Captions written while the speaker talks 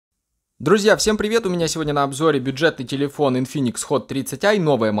Друзья, всем привет! У меня сегодня на обзоре бюджетный телефон Infinix Hot 30i,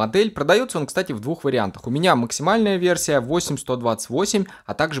 новая модель. Продается он, кстати, в двух вариантах. У меня максимальная версия 8128,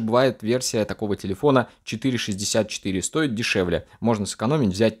 а также бывает версия такого телефона 464. Стоит дешевле. Можно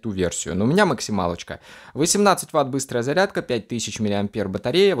сэкономить, взять ту версию. Но у меня максималочка. 18 Вт быстрая зарядка, 5000 мАh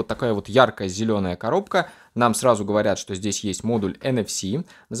батарея. Вот такая вот яркая зеленая коробка. Нам сразу говорят, что здесь есть модуль NFC.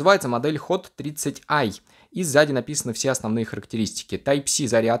 Называется модель Hot 30i. И сзади написаны все основные характеристики. Type-C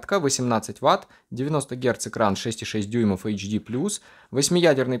зарядка, 18 Вт, 90 Гц экран, 6,6 дюймов HD+,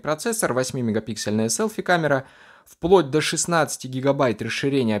 8-ядерный процессор, 8-мегапиксельная селфи-камера, вплоть до 16 гигабайт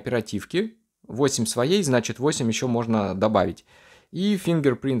расширения оперативки, 8 своей, значит 8 еще можно добавить. И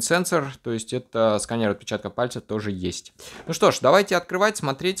fingerprint сенсор, то есть это сканер отпечатка пальца, тоже есть. Ну что ж, давайте открывать,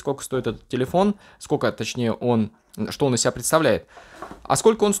 смотреть, сколько стоит этот телефон, точнее что он из себя представляет. А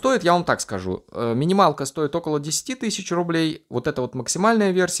сколько он стоит, я вам так скажу. Минималка стоит около 10 тысяч рублей. Вот эта вот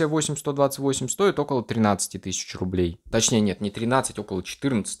максимальная версия 8128 стоит около 13 тысяч рублей. Точнее, нет, не 13, около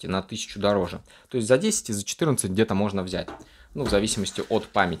 14, на 1000 дороже. То есть за 10 и за 14 где-то можно взять. Ну, в зависимости от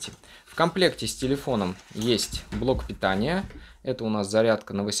памяти. В комплекте с телефоном есть блок питания. Это у нас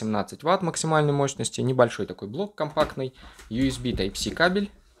зарядка на 18 Вт максимальной мощности. Небольшой такой блок компактный. USB Type-C кабель.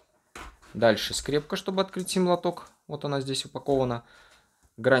 Дальше скрепка, чтобы открыть сим-лоток. Вот она здесь упакована.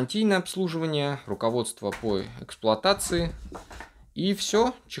 Гарантийное обслуживание, руководство по эксплуатации. И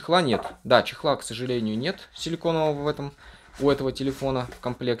все, чехла нет. Да, чехла, к сожалению, нет силиконового у этого телефона в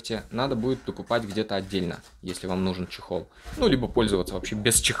комплекте. Надо будет докупать где-то отдельно, если вам нужен чехол. Ну, либо пользоваться вообще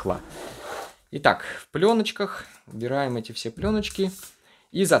без чехла. Итак, в пленочках. Убираем эти все пленочки.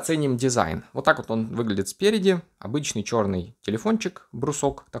 И заценим дизайн. Вот так вот он выглядит спереди. Обычный черный телефончик,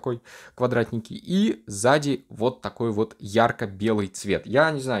 брусок такой квадратненький. И сзади вот такой вот ярко-белый цвет.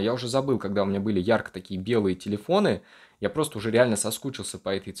 Я не знаю, я уже забыл, когда у меня были ярко такие белые телефоны. Я просто уже реально соскучился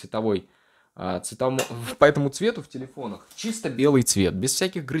по этой по этому цвету в телефонах. Чисто белый цвет, без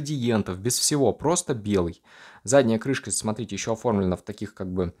всяких градиентов, без всего, просто белый. Задняя крышка, смотрите, еще оформлена в таких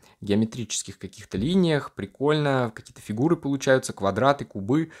как бы геометрических каких-то линиях. Прикольно, какие-то фигуры получаются, квадраты,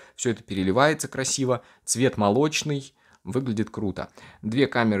 кубы. Все это переливается красиво. Цвет молочный, выглядит круто. Две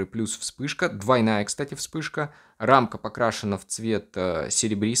камеры плюс вспышка, двойная, кстати, вспышка. Рамка покрашена в цвет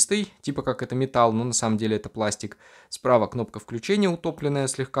серебристый, типа как это металл, но на самом деле это пластик. Справа кнопка включения утопленная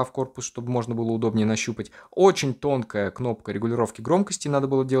слегка в корпус, чтобы можно было удобнее нащупать. Очень тонкая кнопка регулировки громкости, надо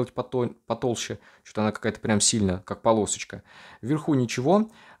было делать потолще. Что-то она какая-то прям сильно, как полосочка. Вверху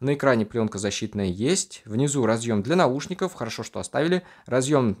ничего. На экране пленка защитная есть. Внизу разъем для наушников, хорошо, что оставили.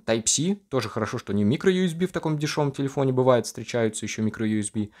 Разъем Type-C, тоже хорошо, что не микро-USB в таком дешевом телефоне бывает, встречаются еще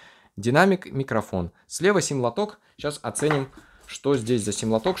микро-USB. Динамик, микрофон. Слева сим-лоток. Сейчас оценим, что здесь за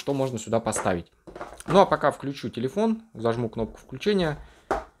сим-лоток, что можно сюда поставить. Ну а пока включу телефон, зажму кнопку включения,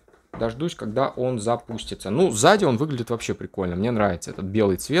 дождусь, когда он запустится. Ну, сзади он выглядит вообще прикольно. Мне нравится этот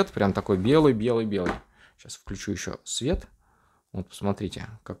белый цвет, прям такой белый-белый-белый. Сейчас включу еще свет. Вот, посмотрите,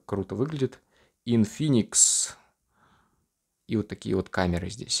 как круто выглядит. Infinix. И вот такие вот камеры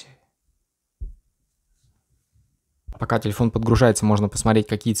здесь. Пока телефон подгружается, можно посмотреть,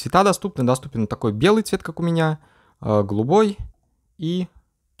 какие цвета доступны. Доступен такой белый цвет, как у меня, голубой и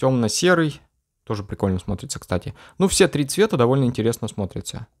темно-серый. Тоже прикольно смотрится, кстати. Ну, все три цвета довольно интересно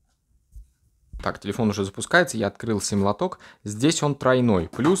смотрятся. Так, телефон уже запускается, я открыл сим-лоток. Здесь он тройной.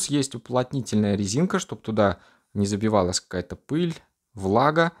 Плюс есть уплотнительная резинка, чтобы туда не забивалась какая-то пыль,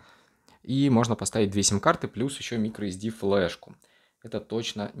 влага. И можно поставить две сим-карты, плюс еще microSD флешку. Это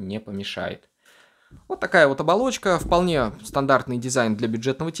точно не помешает. Вот такая вот оболочка, вполне стандартный дизайн для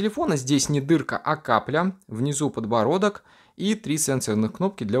бюджетного телефона. Здесь не дырка, а капля, внизу подбородок и 3 сенсорных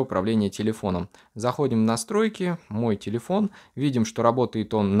кнопки для управления телефоном. Заходим в настройки, мой телефон, видим, что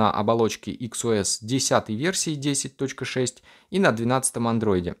работает он на оболочке XOS 10 версии 10.6 и на 12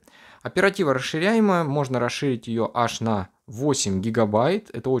 андроиде. Оператива расширяемая, можно расширить ее аж на 8 гигабайт,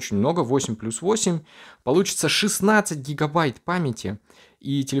 это очень много, 8 плюс 8, получится 16 гигабайт памяти,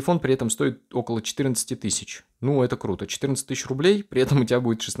 и телефон при этом стоит около 14 тысяч. Ну, это круто, 14 тысяч рублей, при этом у тебя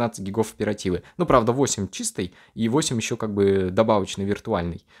будет 16 гигов оперативы. Ну, правда, 8 чистой и 8 еще как бы добавочный,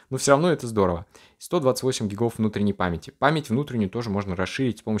 виртуальный, но все равно это здорово. 128 гигов внутренней памяти. Память внутреннюю тоже можно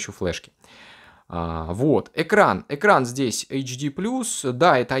расширить с помощью флешки. Вот, экран здесь HD+,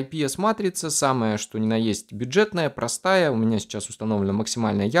 да, это IPS-матрица, самое что ни на есть бюджетная, простая, у меня сейчас установлена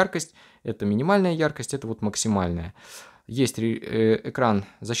максимальная яркость, это минимальная яркость, это вот максимальная. Есть экран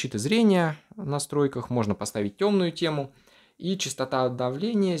защиты зрения в настройках, можно поставить темную тему, и частота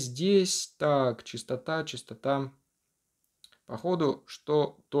давления здесь, так, частота, походу,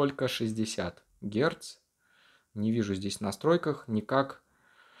 что только 60 Гц, не вижу здесь в настройках никак.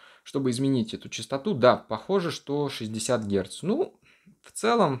 чтобы изменить эту частоту. Да, похоже, что 60 Гц. Ну, в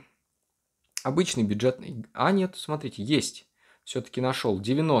целом, обычный бюджетный... А, нет, смотрите, есть. Все-таки нашел.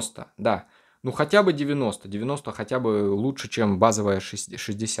 90, да. Ну, хотя бы 90. 90 хотя бы лучше, чем базовая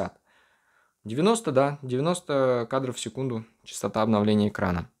 60. 90, да. 90 кадров в секунду частота обновления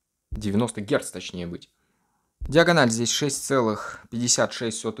экрана. 90 Гц, точнее быть. Диагональ здесь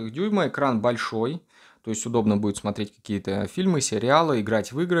 6,56 дюйма. Экран большой. То есть удобно будет смотреть какие-то фильмы, сериалы,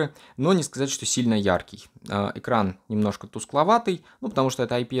 играть в игры, но не сказать, что сильно яркий. Экран немножко тускловатый, ну потому что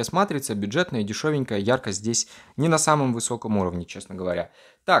это IPS-матрица, бюджетная, дешевенькая, яркость здесь не на самом высоком уровне, честно говоря.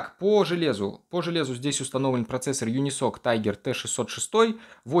 Так, по железу. По железу здесь установлен процессор Unisoc Tiger T606,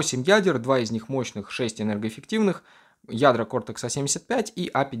 8 ядер, 2 из них мощных, 6 энергоэффективных, ядра Cortex A75 и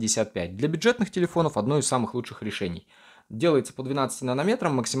A55. Для бюджетных телефонов одно из самых лучших решений. Делается по 12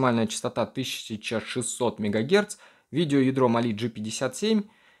 нанометрам, максимальная частота 1600 МГц, видеоядро Mali G57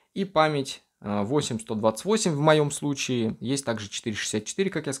 и память 8128 в моем случае. Есть также 464,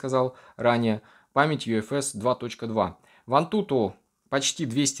 как я сказал ранее, память UFS 2.2. В Antutu почти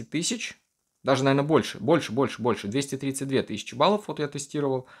 200 тысяч, даже, наверное, больше, 232 тысячи баллов, вот я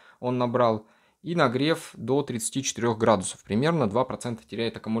тестировал, он набрал. И нагрев до 34 градусов, примерно 2%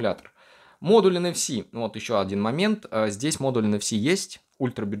 теряет аккумулятор. Модуль NFC, вот еще один момент, здесь модуль NFC есть,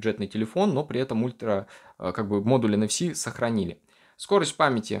 ультрабюджетный телефон, но при этом модуль NFC сохранили. Скорость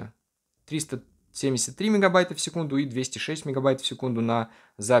памяти 373 мегабайта в секунду и 206 мегабайт в секунду на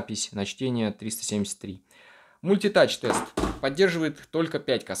запись, на чтение 373. Мультитач-тест поддерживает только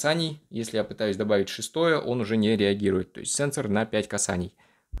 5 касаний, если я пытаюсь добавить шестое, он уже не реагирует, то есть сенсор на 5 касаний.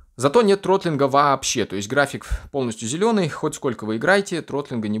 Зато нет тротлинга вообще, то есть график полностью зеленый, хоть сколько вы играете,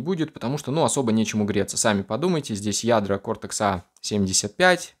 тротлинга не будет, потому что, особо нечему греться. Сами подумайте, здесь ядра Cortex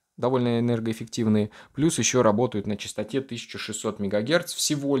A75, довольно энергоэффективные, плюс еще работают на частоте 1600 МГц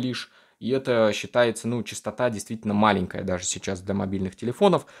всего лишь, и это считается, частота действительно маленькая даже сейчас для мобильных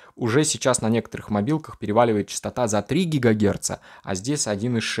телефонов. Уже сейчас на некоторых мобилках переваливает частота за 3 ГГц, а здесь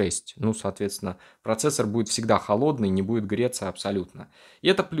 1,6. Соответственно, процессор будет всегда холодный, не будет греться абсолютно. И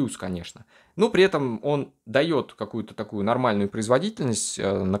это плюс, конечно. Но при этом он дает какую-то такую нормальную производительность,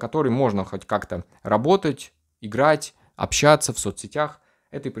 на которой можно хоть как-то работать, играть, общаться в соцсетях.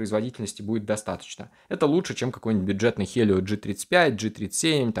 Этой производительности будет достаточно. Это лучше, чем какой-нибудь бюджетный Helio G35,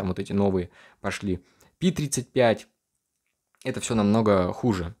 G37, там вот эти новые пошли, P35. Это все намного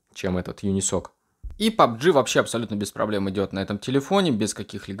хуже, чем этот Unisoc. И PUBG вообще абсолютно без проблем идет на этом телефоне, без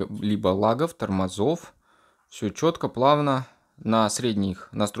каких-либо лагов, тормозов. Все четко, плавно. На средних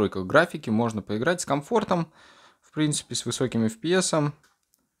настройках графики можно поиграть с комфортом, в принципе, с высоким FPS.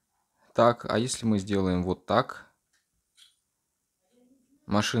 Так, а если мы сделаем вот так...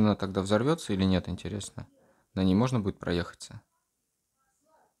 Машина тогда взорвется или нет, интересно? На ней можно будет проехаться?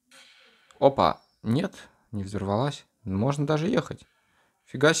 Опа, нет, не взорвалась. Можно даже ехать.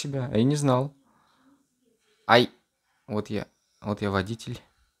 Фига себе, я и не знал. Ай, вот я водитель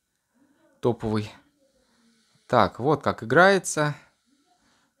топовый. Так, вот как играется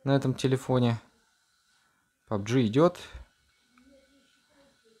на этом телефоне. PUBG идет.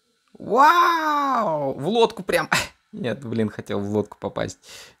 Вау! В лодку прям... Нет, хотел в лодку попасть.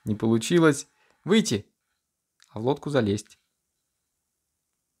 Не получилось. Выйти. А в лодку залезть.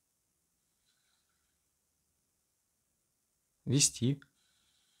 Вести.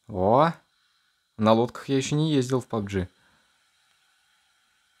 О! На лодках я еще не ездил в PUBG.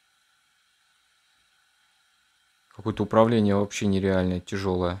 Какое-то управление вообще нереальное,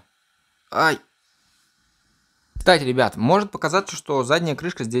 тяжелое. Ай! Кстати, ребят, может показаться, что задняя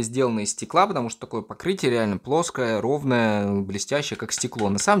крышка здесь сделана из стекла, потому что такое покрытие реально плоское, ровное, блестящее, как стекло.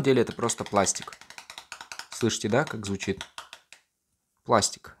 На самом деле это просто пластик. Слышите, да, как звучит?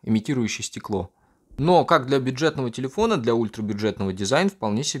 Пластик, имитирующий стекло. Но как для бюджетного телефона, для ультрабюджетного дизайн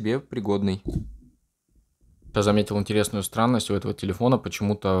вполне себе пригодный. Я заметил интересную странность у этого телефона.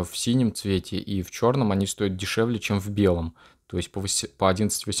 Почему-то в синем цвете и в черном они стоят дешевле, чем в белом. То есть по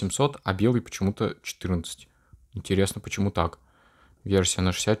 11 800, а белый почему-то 14. Интересно, почему так? Версия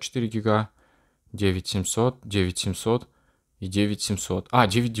на 64 гига, 9700, 9700 и 9700.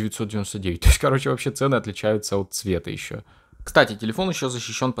 9999. То есть, короче, цены отличаются от цвета еще. Кстати, телефон еще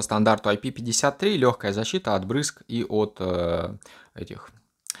защищен по стандарту IP53, легкая защита от брызг и от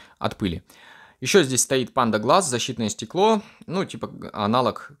пыли. Еще здесь стоит Panda Glass, защитное стекло, типа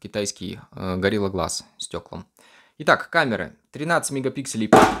аналог китайский Gorilla Glass стеклом. Итак, камеры. 13 мегапикселей.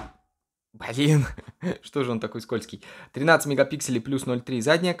 Блин, что же он такой скользкий. 13 мегапикселей плюс 0,3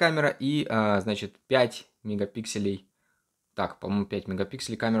 задняя камера и, 5 мегапикселей. Так, по-моему, 5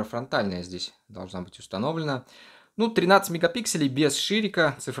 мегапикселей камера фронтальная здесь должна быть установлена. Ну, 13 мегапикселей без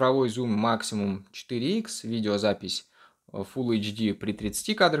ширика, цифровой зум максимум 4х, видеозапись Full HD при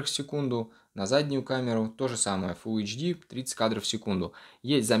 30 кадрах в секунду, на заднюю камеру то же самое, Full HD 30 кадров в секунду.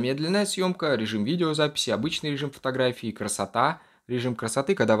 Есть замедленная съемка, режим видеозаписи, обычный режим фотографии, красота. Режим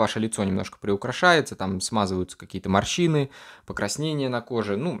красоты, когда ваше лицо немножко приукрашается, там смазываются какие-то морщины, покраснения на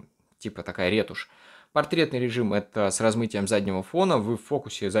коже, ну, типа такая ретушь. Портретный режим — это с размытием заднего фона, в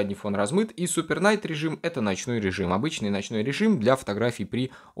фокусе задний фон размыт. И Super Night режим — это ночной режим, обычный ночной режим для фотографий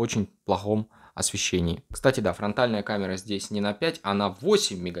при очень плохом освещении. Кстати, да, фронтальная камера здесь не на 5, а на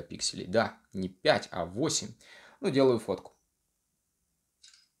 8 мегапикселей. Да, не 5, а 8. Ну, делаю фотку.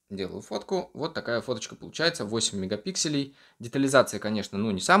 Делаю фотку. Вот такая фоточка получается, 8 мегапикселей. Детализация, конечно,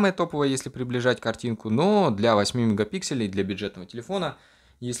 ну, не самая топовая, если приближать картинку, но для 8 мегапикселей, для бюджетного телефона,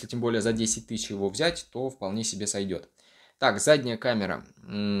 если тем более за 10 тысяч его взять, то вполне себе сойдет. Так, задняя камера.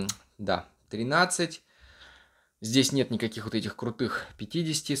 Да, 13. Здесь нет никаких вот этих крутых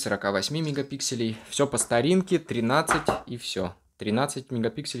 50, 48 мегапикселей. Все по старинке, 13 и все. 13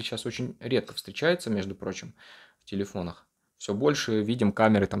 мегапикселей сейчас очень редко встречается, между прочим, в телефонах. Все больше видим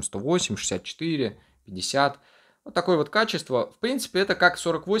камеры там 108, 64, 50. Вот такое вот качество. В принципе, это как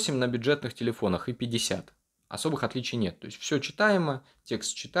 48 на бюджетных телефонах и 50. Особых отличий нет. То есть все читаемо,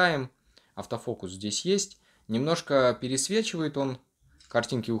 текст читаем, автофокус здесь есть. Немножко пересвечивает он.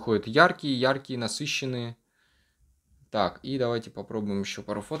 Картинки уходят яркие, насыщенные. Так, и давайте попробуем еще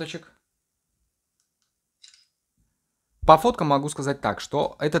пару фоточек. По фоткам могу сказать так,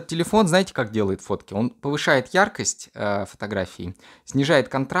 что этот телефон, знаете, как делает фотки? Он повышает яркость фотографии, снижает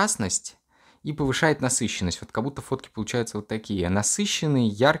контрастность и повышает насыщенность. Вот как будто фотки получаются вот такие. Насыщенные,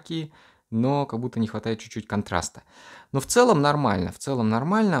 яркие, но как будто не хватает чуть-чуть контраста. Но в целом нормально,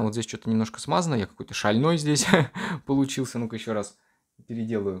 Вот здесь что-то немножко смазано, я какой-то шальной здесь получился. Ну-ка еще раз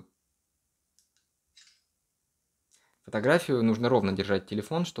переделаю. Фотографию нужно ровно держать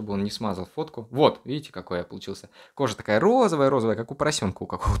телефон, чтобы он не смазал фотку. Вот, видите, какой я получился. Кожа такая розовая, как у поросенка у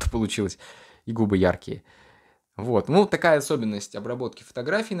какого-то получилась. И губы яркие. Вот, ну такая особенность обработки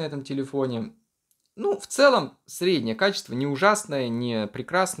фотографий на этом телефоне. Ну, в целом, среднее качество, не ужасное, не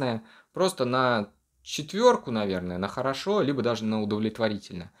прекрасное. Просто на 4, наверное, на хорошо, либо даже на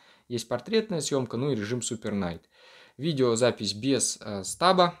удовлетворительно. Есть портретная съемка, ну и режим Super Night. Видеозапись без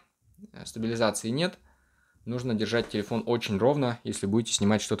стаба, стабилизации нет. Нужно держать телефон очень ровно, если будете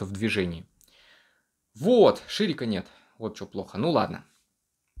снимать что-то в движении. Вот, ширика нет. Вот что плохо. Ну ладно.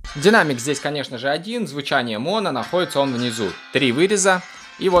 Динамик здесь, конечно же, один. Звучание моно. Находится он внизу. 3 выреза.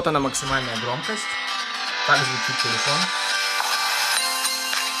 И вот она максимальная громкость. Так звучит телефон.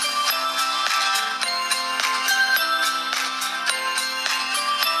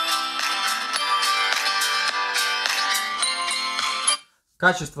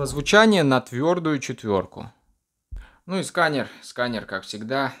 Качество звучания на твердую 4. Ну и сканер, как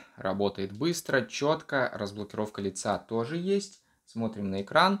всегда, работает быстро, четко. Разблокировка лица тоже есть. Смотрим на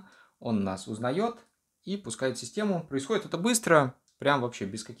экран, он нас узнает и пускает систему. Происходит это быстро, прям вообще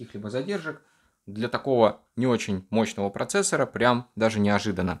без каких-либо задержек. Для такого не очень мощного процессора прям даже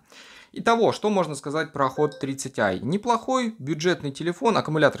неожиданно. Итого, что можно сказать про Hot 30i? Неплохой бюджетный телефон.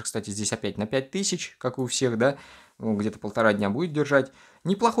 Аккумулятор, кстати, здесь опять на 5000, как и у всех, да? Где-то 1,5 дня будет держать.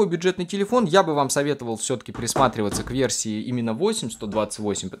 Неплохой бюджетный телефон. Я бы вам советовал все-таки присматриваться к версии именно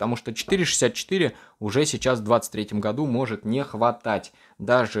 8128, потому что 464 уже сейчас в 2023 году может не хватать.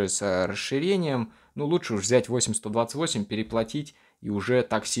 Даже с расширением, ну лучше уж взять 8128, переплатить и уже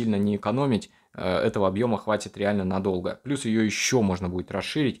так сильно не экономить. Этого объема хватит реально надолго. Плюс ее еще можно будет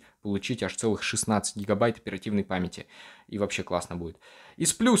расширить, получить аж целых 16 гигабайт оперативной памяти. И вообще классно будет.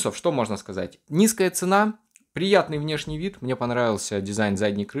 Из плюсов что можно сказать? Низкая цена. Приятный внешний вид, мне понравился дизайн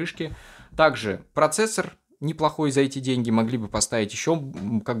задней крышки. Также процессор неплохой за эти деньги, могли бы поставить еще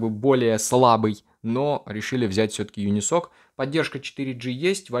как бы более слабый, но решили взять все-таки Unisoc. Поддержка 4G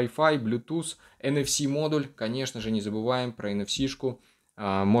есть, Wi-Fi, Bluetooth, NFC модуль, конечно же не забываем про NFC-шку.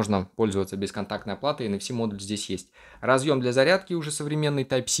 Можно пользоваться бесконтактной оплатой, NFC модуль здесь есть. Разъем для зарядки уже современный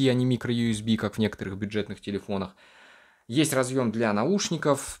Type-C, а не micro-USB, как в некоторых бюджетных телефонах. Есть разъем для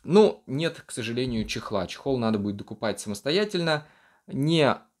наушников, но нет, к сожалению, чехла. Чехол надо будет докупать самостоятельно.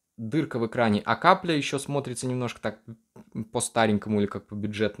 Не дырка в экране, а капля еще смотрится немножко так по-старенькому или как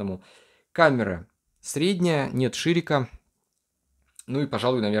по-бюджетному. Камера средняя, нет ширика. Ну и,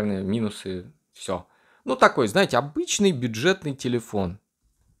 пожалуй, наверное, минусы, все. Ну такой, знаете, обычный бюджетный телефон.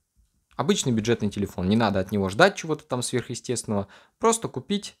 Обычный бюджетный телефон, не надо от него ждать чего-то там сверхъестественного. Просто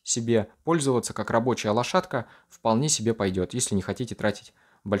купить себе, пользоваться как рабочая лошадка вполне себе пойдет, если не хотите тратить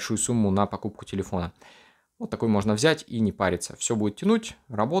большую сумму на покупку телефона. Вот такой можно взять и не париться. Все будет тянуть,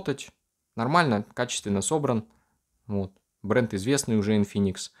 работать, нормально, качественно собран. Вот. Бренд известный уже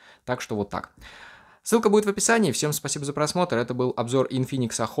Infinix. Так что вот так. Ссылка будет в описании. Всем спасибо за просмотр. Это был обзор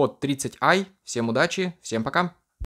Infinix Hot 30i. Всем удачи, всем пока.